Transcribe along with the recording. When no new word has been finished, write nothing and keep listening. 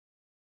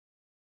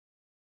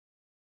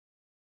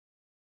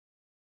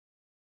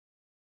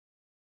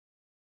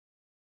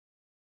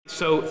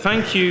So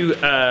thank you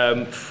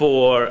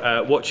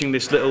for watching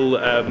this little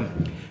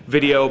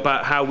video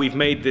about how we've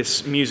made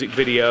this music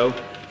video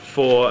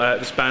for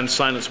this band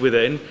Silence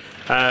Within.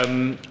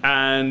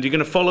 And you're going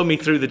to follow me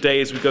through the day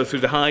as we go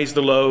through the highs,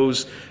 the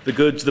lows, the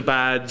goods, the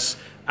bads,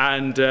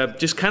 and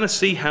just kind of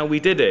see how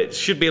we did it. It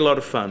should be a lot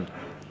of fun.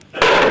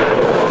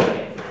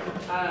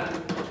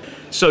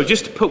 So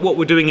just to put what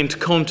we're doing into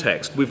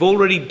context, we've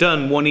already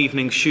done one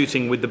evening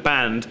shooting with the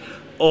band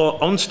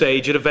on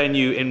stage at a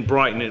venue in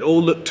Brighton. It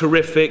all looked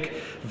terrific,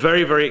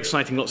 very, very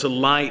exciting, lots of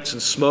lights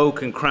and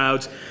smoke and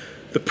crowds.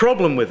 The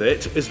problem with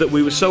it is that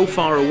we were so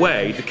far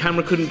away, the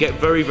camera couldn't get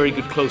very, very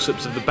good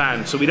close-ups of the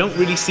band, so we don't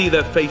really see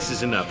their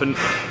faces enough. And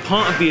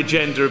part of the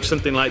agenda of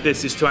something like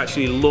this is to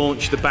actually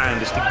launch the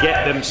band, is to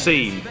get them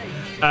seen.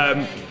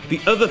 The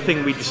other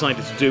thing we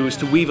decided to do was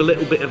to weave a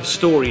little bit of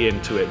story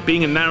into it.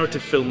 Being a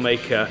narrative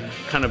filmmaker,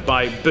 kind of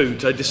by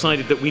boot, I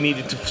decided that we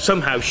needed to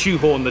somehow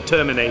shoehorn the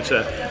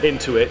Terminator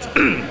into it,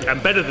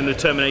 and better than the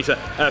Terminator,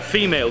 a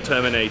female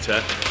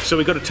Terminator. So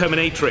we got a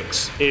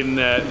Terminatrix in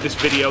this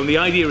video, and the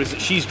idea is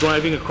that she's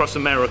driving across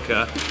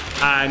America,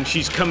 and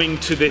she's coming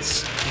to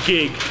this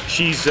gig.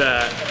 She's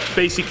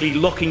basically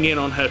locking in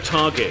on her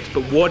target,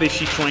 but what is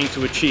she trying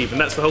to achieve?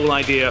 And that's the whole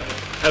idea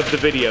of the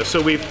video.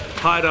 So we've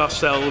hired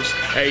ourselves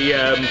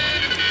a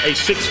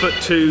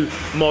 6'2"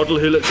 model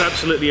who looks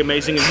absolutely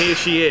amazing, and here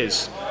she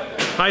is.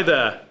 Hi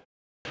there.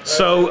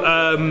 So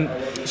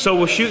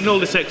we're shooting all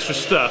this extra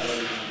stuff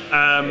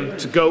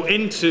to go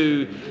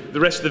into the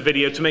rest of the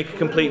video to make a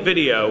complete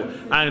video,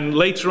 and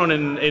later on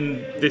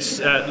in this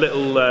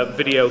little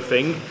video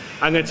thing,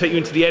 I'm going to take you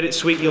into the edit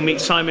suite. You'll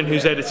meet Simon,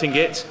 who's editing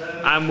it,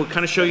 and we'll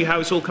kind of show you how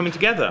it's all coming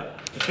together.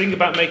 The thing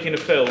about making a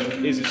film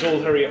is it's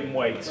all hurry up and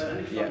wait.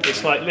 Yeah.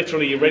 It's like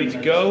literally you're ready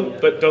to go,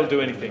 but don't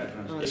do anything.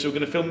 So we're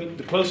going to film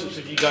the close-ups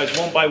of you guys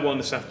one by one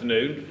this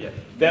afternoon. Yeah.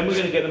 Then we're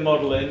going to get the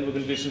model in. We're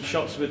going to do some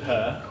shots with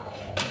her.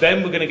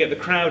 Then we're going to get the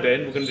crowd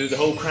in. We're going to do the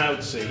whole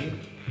crowd scene.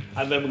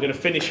 And then we're going to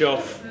finish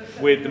off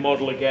with the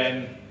model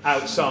again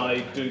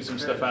outside, doing some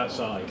stuff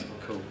outside.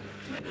 Cool.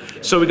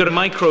 So we've got a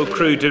micro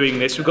crew doing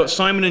this. We've got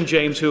Simon and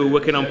James who are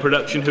working on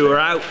production, who are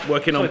out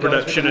working on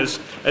production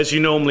as you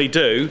normally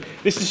do.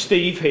 This is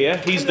Steve here.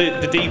 He's the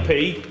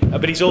DP,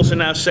 but he's also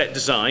now set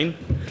design.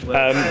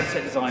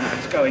 Set design,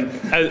 it's going.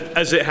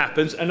 As it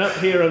happens. And up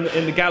here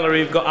in the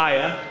gallery we've got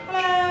Aya.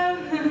 Hello.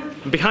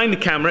 And behind the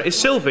camera is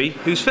Sylvie,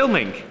 who's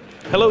filming.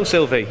 Hello,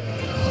 Sylvie.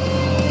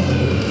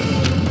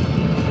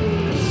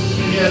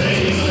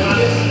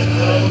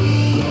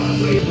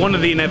 One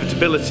of the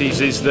inevitabilities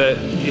is that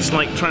it's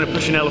like trying to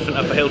push an elephant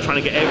up a hill,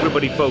 trying to get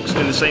everybody focused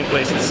in the same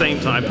place at the same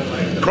time.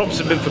 Props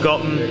have been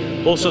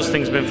forgotten, all sorts of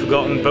things have been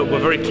forgotten, but we're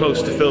very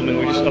close to filming.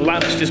 The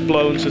lamp's just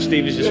blown, so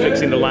Steve is just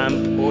fixing the lamp.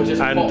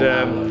 And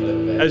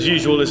as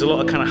usual, there's a lot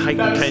of kind of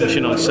heightened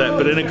tension on set,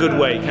 but in a good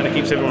way, kind of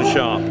keeps everyone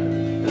sharp.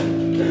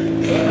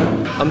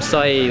 I'm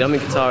Saeed, I'm a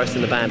guitarist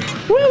in the band.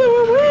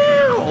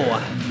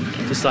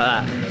 Just like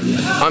that.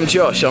 I'm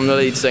Josh, I'm the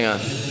lead singer.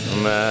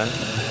 I'm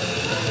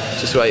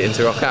just waiting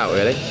to rock out,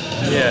 really.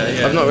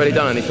 Yeah. I've not really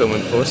done any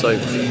filming before, so...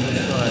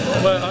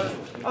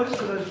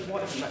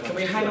 Can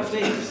we hang off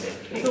these?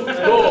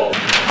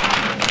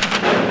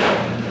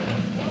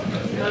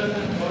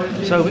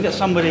 So we got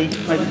somebody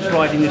maybe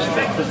riding this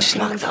bit. Just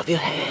locked up your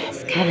hair.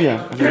 Have you?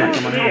 Of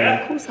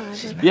course I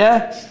have.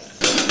 Yeah?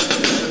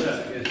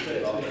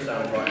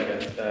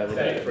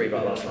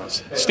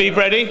 Steve,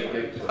 ready?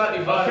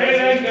 Okay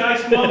then,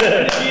 guys, come on,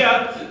 energy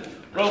up.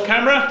 Roll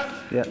camera.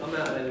 Yeah.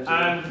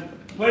 And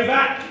play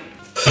back.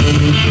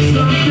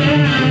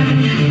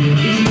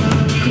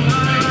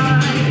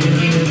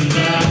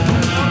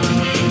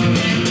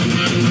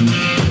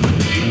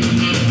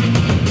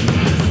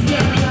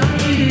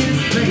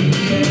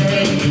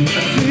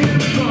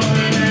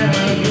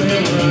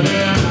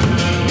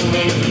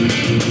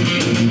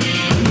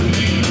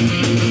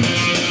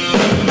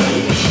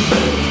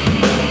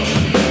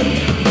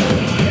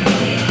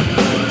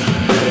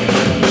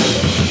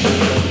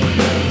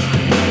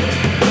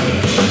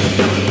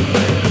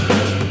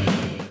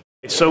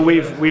 So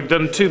we've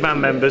done two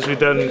band members. We've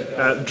done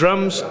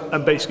drums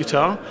and bass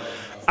guitar,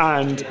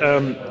 and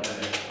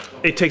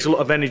it takes a lot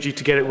of energy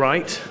to get it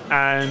right.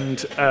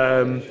 And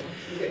part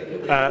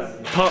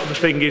of the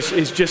thing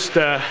is just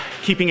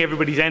keeping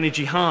everybody's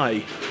energy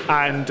high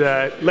and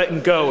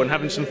letting go and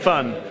having some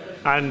fun.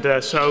 And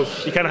so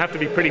you kind of have to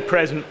be pretty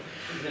present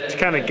to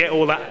kind of get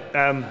all that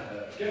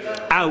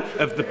out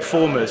of the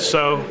performers.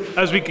 So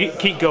as we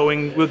keep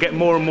going, we'll get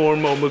more and more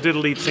and more, and we'll do the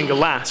lead singer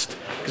last,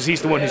 because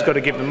he's the one who's got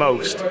to give the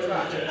most.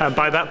 And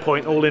by that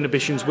point, all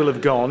inhibitions will have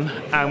gone,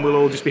 and we'll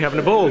all just be having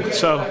a ball.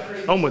 So,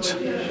 onwards.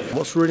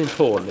 What's really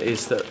important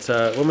is that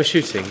when we're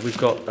shooting, we've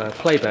got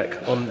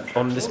playback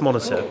on this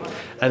monitor,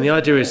 and the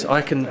idea is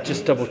I can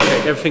just double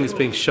check everything that's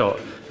being shot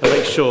and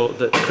make sure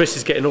that Chris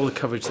is getting all the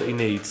coverage that he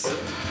needs.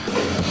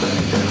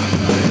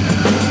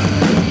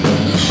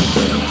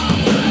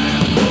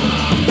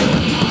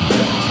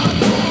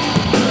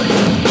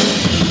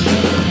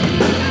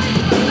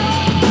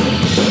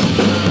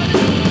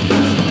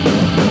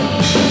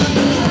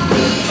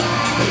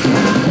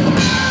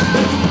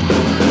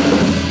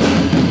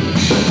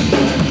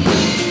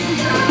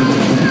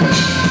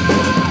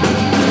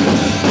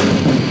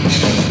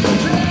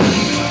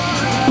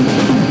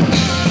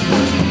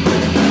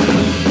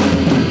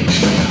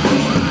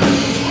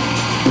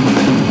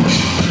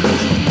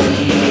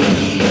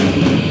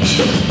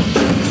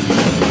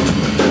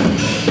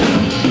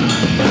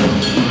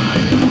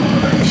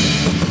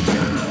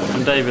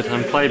 favourite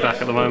time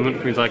playback at the moment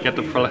because I get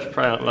to play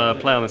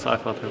on this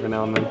iPod every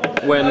now and then.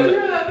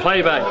 When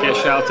playback gets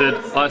shouted,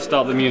 I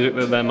start the music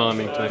that they're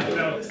miming to.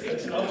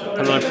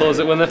 And then I pause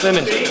it when they're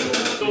finished.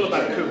 It's all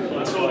about cool,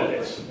 that's all it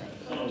is.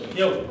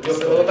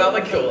 It's all about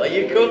the cool. Are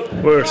you cool?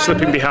 We're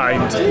slipping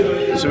behind,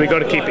 so we've got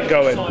to keep it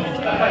going.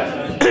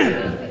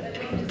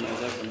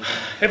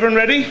 Everyone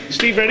ready?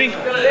 Steve ready?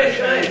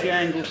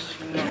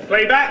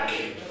 Playback.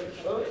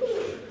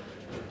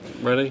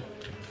 Ready?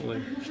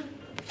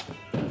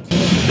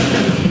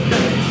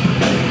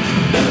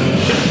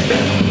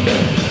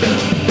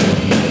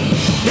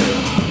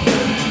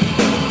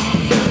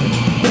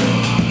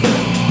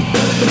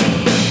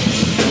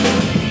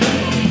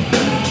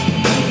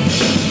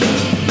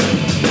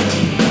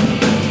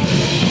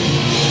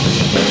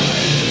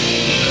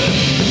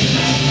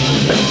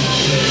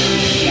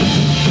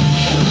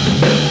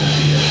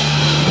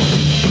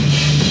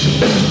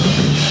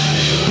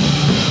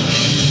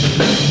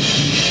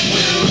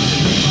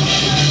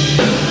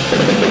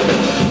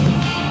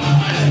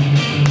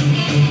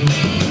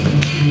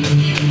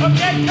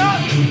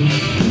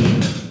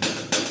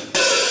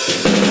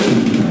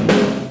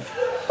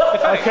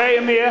 Okay,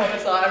 Amir.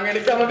 I'm going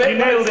to come a bit. You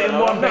nailed it in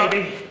one,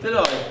 baby. Did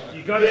I?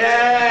 You got it.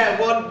 Yeah,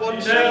 one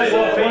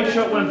shot. One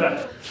shot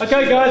wonder.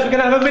 Okay, guys, we're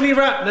going to have a mini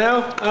wrap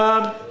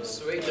now.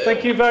 Sweet.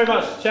 Thank you very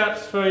much,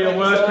 chaps, for your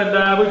work,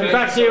 and we'll be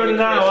back here in an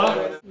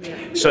hour.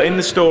 So in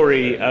the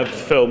story of the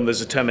film,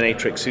 there's a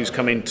Terminatrix who's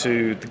come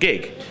into the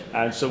gig,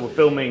 and so we're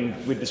filming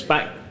with this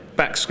back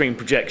screen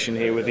projection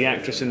here with the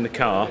actress in the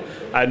car,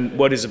 and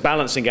what is a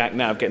balancing act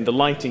now, getting the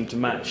lighting to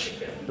match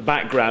the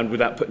background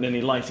without putting any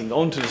lighting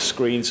onto the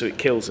screen so it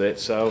kills it.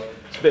 So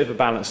it's a bit of a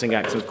balancing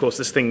act, and of course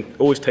this thing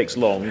always takes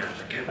long,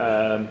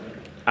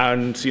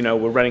 and you know,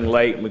 we're running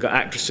late and we've got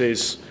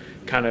actresses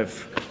kind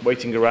of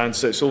waiting around,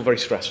 so it's all very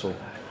stressful.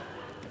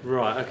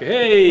 Right, okay.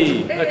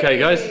 Hey! Okay,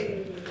 guys.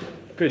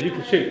 Good, you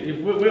can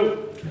shoot. What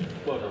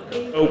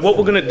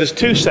we're going to, there's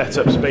two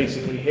setups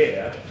basically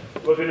here.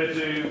 We're going to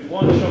do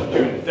one shot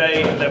during the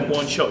day and then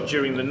one shot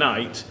during the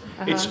night.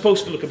 It's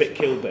supposed to look a bit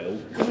Kill Bill,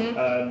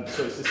 so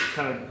it's this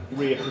kind of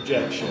rear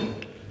projection.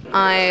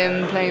 I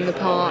am playing the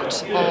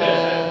part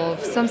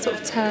of some sort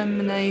of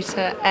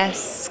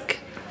Terminator-esque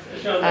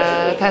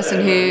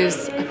person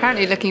who's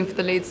apparently looking for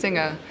the lead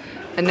singer,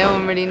 and no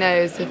one really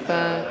knows if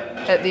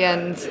at the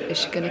end, is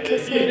she going to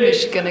kiss him,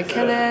 is she going to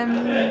kill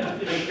him?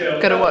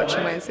 Gotta watch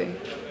and wait and see.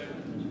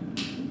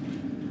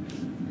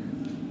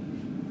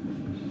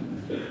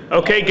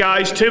 Okay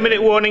guys,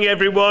 2-minute warning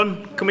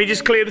everyone. Can we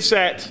just clear the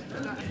set?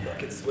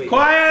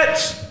 Quiet!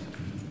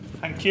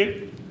 Thank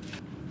you.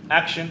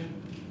 Action.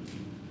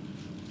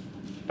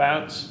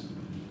 Bounce.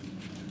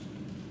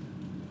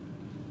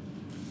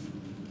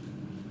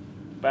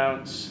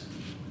 Bounce.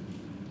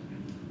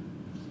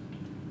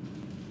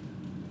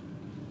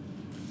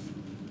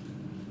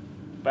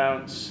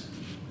 Bounce.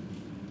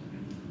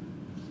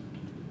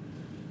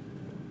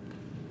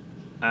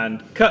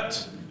 And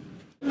cut.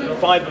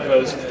 5 of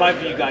us, 5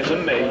 of you guys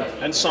and me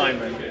and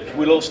Simon,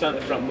 we'll all stand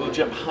at the front, we'll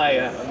jump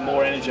higher and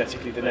more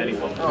energetically than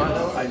anyone.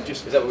 And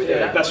just, Is that what we do?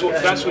 That's what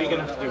you're going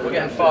to have to do. We're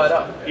getting fired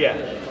up. Yeah.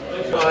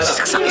 It's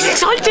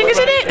exciting,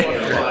 isn't it?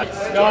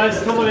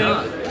 Guys, come on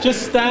in.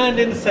 Just stand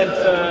in the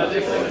centre.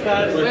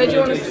 Where do you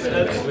want to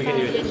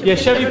stand? Yeah,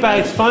 shove your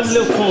bags, find a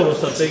little corner or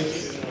something.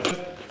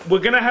 We're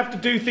going to have to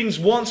do things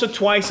once or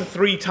twice or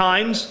 3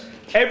 times.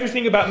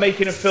 Everything about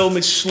making a film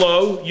is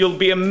slow. You'll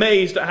be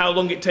amazed at how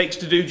long it takes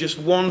to do just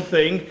one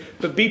thing.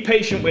 But be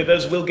patient with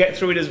us. We'll get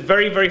through it as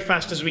very, very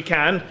fast as we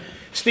can.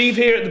 Steve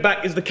here at the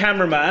back is the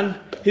cameraman.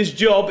 His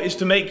job is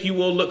to make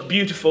you all look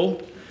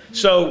beautiful.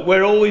 So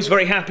we're always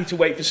very happy to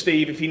wait for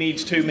Steve if he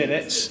needs 2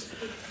 minutes.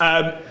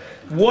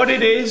 What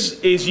it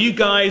is you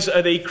guys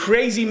are the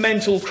crazy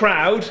mental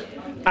crowd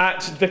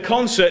at the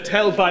concert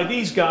held by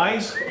these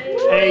guys.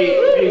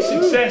 A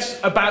success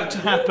about to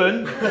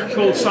happen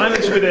called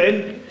Silence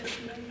Within.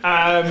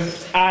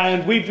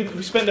 And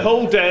we've spent the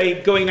whole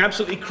day going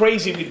absolutely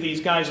crazy with these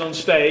guys on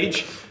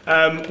stage.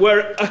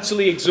 We're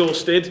utterly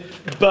exhausted,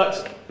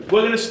 but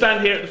we're going to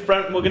stand here at the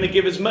front and we're going to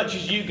give as much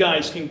as you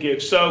guys can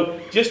give. So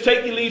just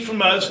take your lead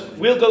from us.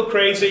 We'll go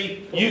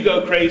crazy, you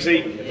go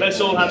crazy. Let's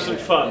all have some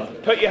fun.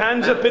 Put your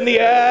hands up in the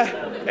air,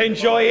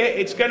 enjoy it.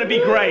 It's going to be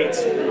great.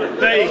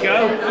 There you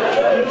go.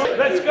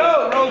 Let's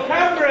go. Roll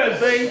cameras.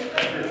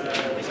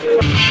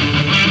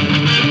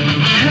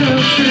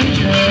 Hello,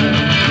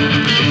 stranger.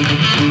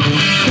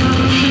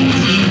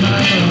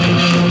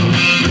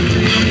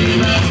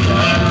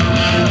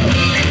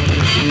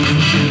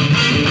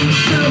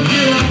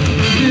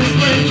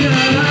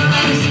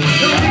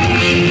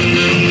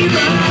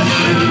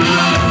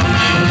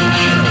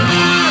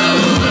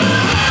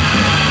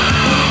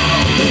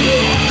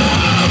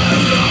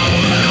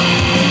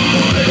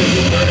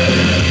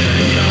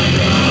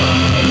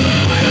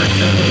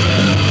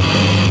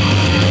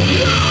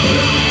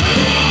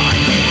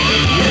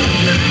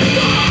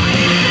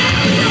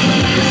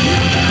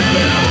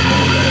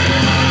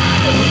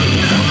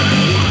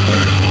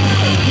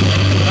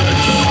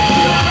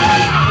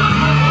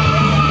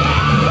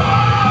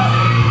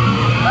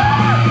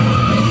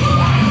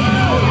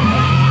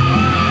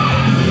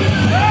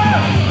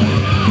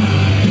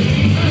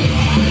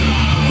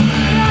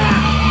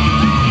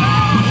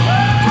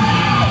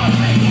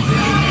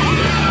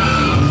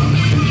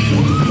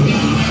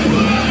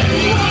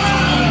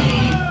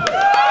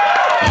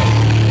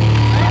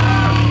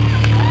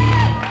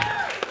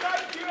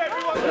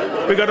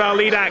 we got our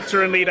lead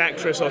actor and lead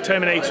actress, or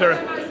Terminator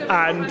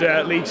and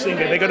lead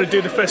singer. They got to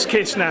do the first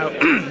kiss now,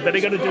 but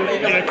they got to do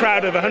it in a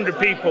crowd of 100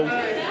 people,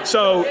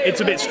 so it's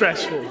a bit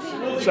stressful.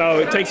 So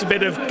it takes a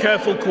bit of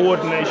careful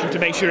coordination to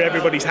make sure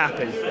everybody's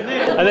happy.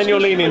 And then you'll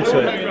lean into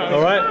it,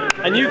 all right?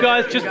 And you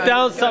guys just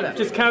dance up,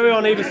 just carry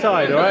on either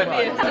side, all right?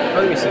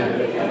 It's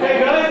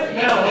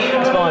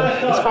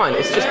fine. It's fine.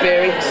 It's just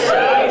beery.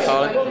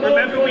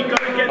 Remember, we got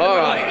to get. All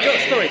right.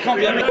 Sorry, can't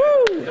be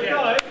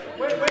that.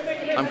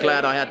 I'm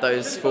glad I had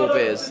those 4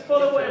 beers.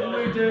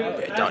 A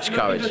bit of Dutch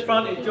courage.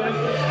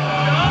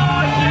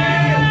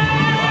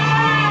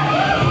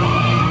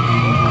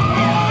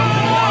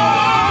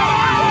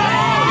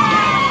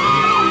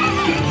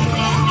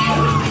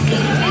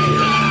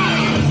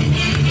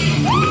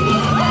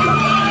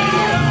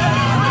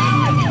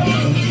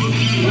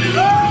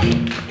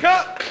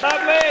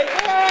 Lovely!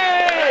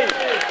 Hey!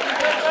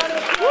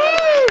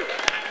 Woo!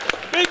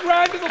 Big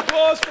round of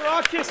applause for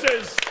our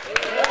kissers!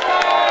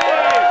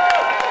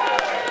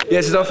 Yeah,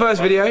 this is our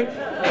first video,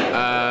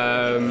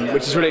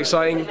 which is really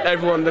exciting.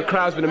 Everyone, the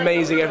crowd's been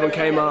amazing. Everyone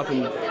came up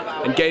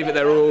and gave it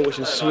their all, which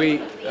is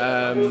sweet.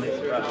 And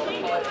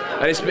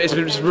it's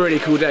been just a really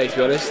cool day, to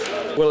be honest.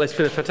 Well, it's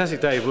been a fantastic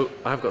day.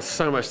 I've got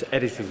so much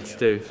editing to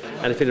do,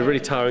 and it's been a really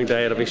tiring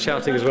day, and I've been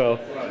shouting as well,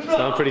 so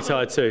I'm pretty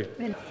tired too.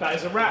 That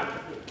is a wrap.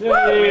 Yay.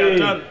 We are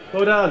done.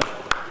 Well done.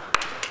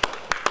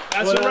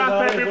 That's well a wrap,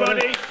 done,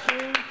 everybody.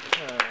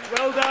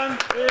 Well done.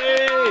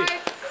 Yay.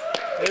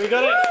 Here we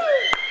got it.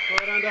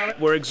 Well done, darling.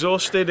 We're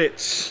exhausted.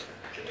 It's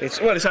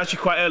actually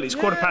quite early. It's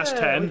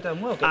 10:15. We've done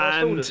well.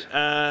 And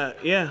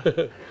yeah.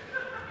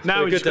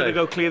 Now we're just going to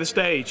go clear the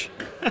stage.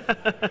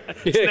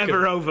 It's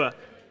never over.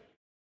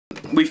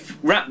 We've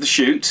wrapped the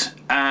shoot,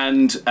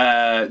 and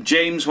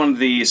James, one of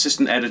the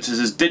assistant editors,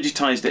 has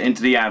digitised it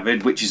into the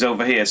Avid, which is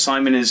over here.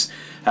 Simon is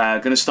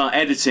going to start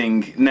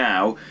editing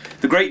now.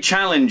 The great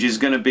challenge is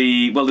going to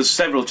be, well, there's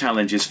several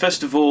challenges.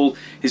 First of all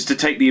is to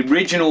take the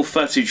original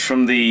footage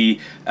from the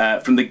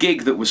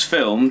gig that was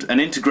filmed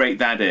and integrate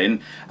that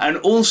in, and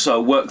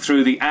also work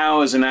through the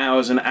hours and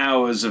hours and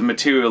hours of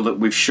material that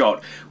we've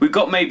shot. We've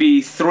got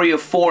maybe 3 or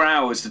 4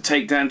 hours to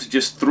take down to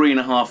just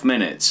 3.5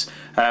 minutes.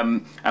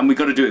 And we've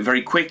got to do it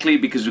very quickly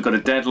because we've got a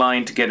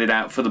deadline to get it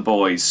out for the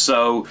boys.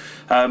 So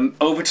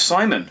over to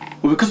Simon.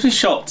 Well, because we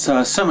shot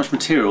so much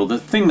material, the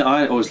thing that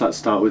I always like to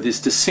start with is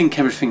to sync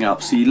everything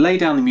up. So you lay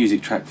down the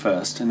music track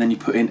first, and then you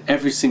put in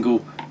every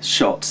single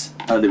shot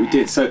that we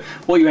did. So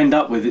what you end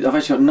up with, I've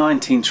actually got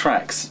 19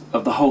 tracks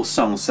of the whole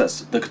song. So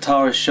that's the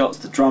guitarist shots,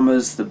 the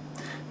drummers, the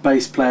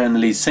bass player and the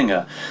lead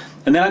singer.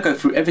 And then I go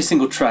through every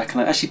single track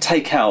and I actually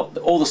take out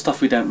all the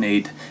stuff we don't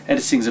need.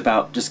 Editing's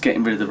about just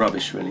getting rid of the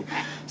rubbish, really.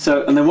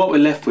 So, and then what we're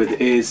left with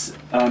is,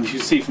 you can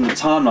see from the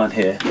timeline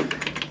here,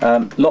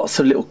 lots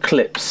of little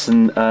clips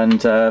and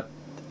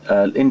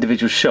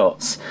individual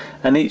shots,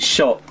 and each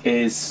shot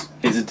is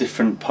a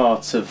different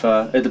part of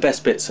the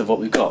best bits of what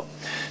we've got.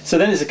 So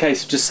then it's a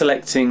case of just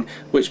selecting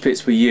which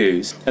bits we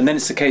use, and then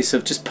it's a case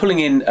of just pulling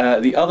in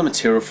the other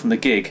material from the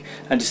gig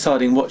and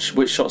deciding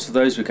which shots of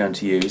those we're going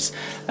to use.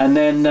 And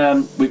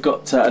then we've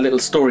got a little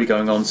story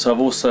going on, so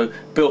I've also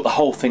built the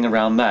whole thing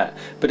around that.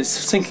 But it's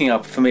syncing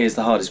up for me is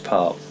the hardest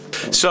part.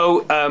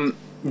 So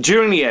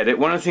during the edit,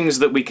 one of the things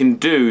that we can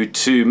do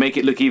to make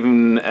it look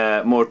even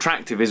more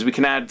attractive is we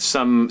can add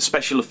some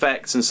special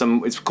effects and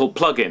some, it's called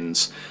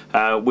plugins,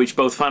 which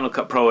both Final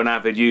Cut Pro and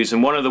Avid use.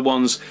 And one of the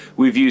ones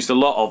we've used a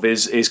lot of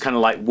is kind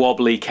of like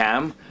wobbly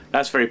cam.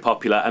 That's very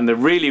popular. And the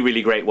really,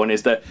 really great one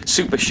is the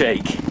super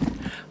shake,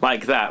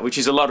 like that, which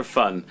is a lot of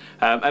fun.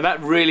 And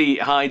that really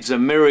hides a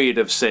myriad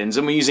of sins.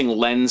 And we're using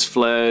lens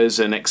flares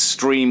and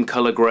extreme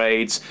color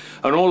grades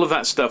and all of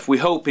that stuff we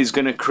hope is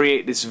going to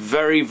create this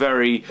very,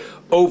 very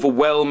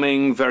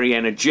overwhelming, very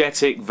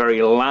energetic,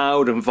 very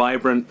loud and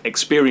vibrant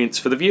experience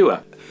for the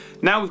viewer.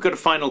 Now we've got a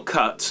final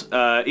cut,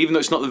 even though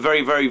it's not the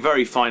very, very,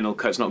 very final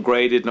cut, it's not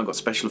graded, not got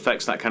special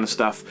effects, that kind of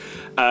stuff.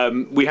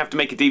 We have to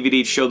make a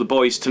DVD to show the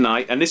boys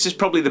tonight, and this is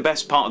probably the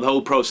best part of the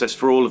whole process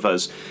for all of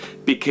us,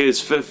 because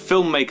for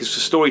filmmakers, for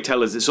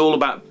storytellers, it's all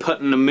about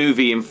putting a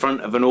movie in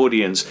front of an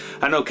audience.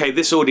 And okay,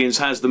 this audience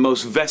has the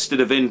most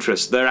vested of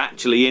interest, they're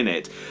actually in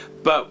it.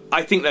 But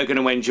I think they're going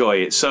to enjoy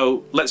it,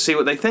 so let's see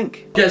what they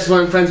think. Guess who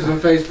I'm friends with on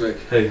Facebook?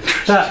 Who?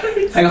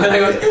 Hang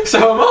on. So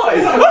am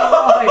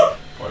I!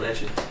 What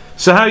legend?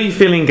 So how are you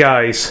feeling,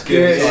 guys?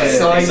 Good.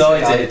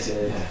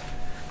 Excited.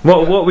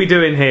 What are we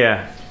doing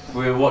here?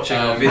 We're watching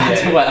our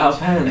video. Our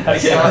pants. Are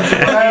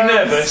you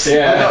nervous?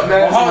 Yeah. I got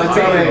nerves on my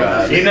tummy.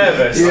 Are you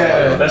nervous?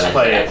 Yeah. Let's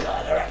play it.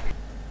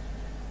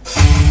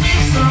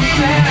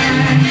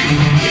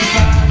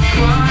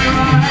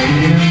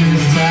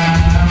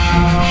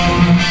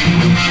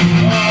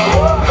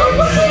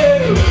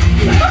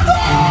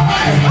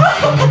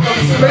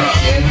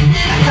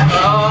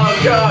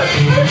 Oh God!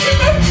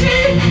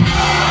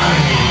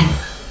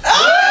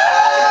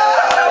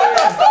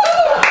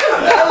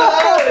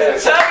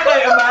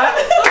 Terminator, man!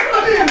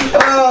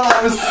 Oh, that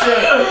was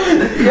sick!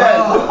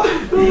 Yes!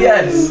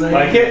 Yes!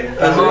 Like it?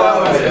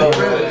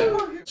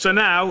 So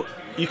now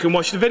you can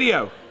watch the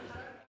video.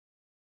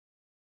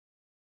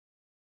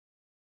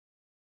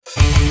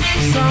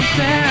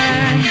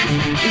 something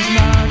is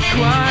not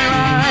quite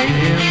right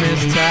in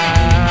this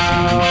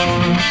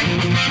town.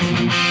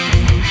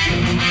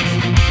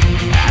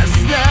 As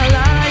the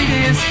light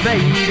is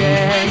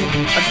fading,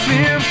 I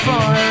fear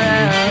for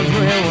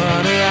everyone.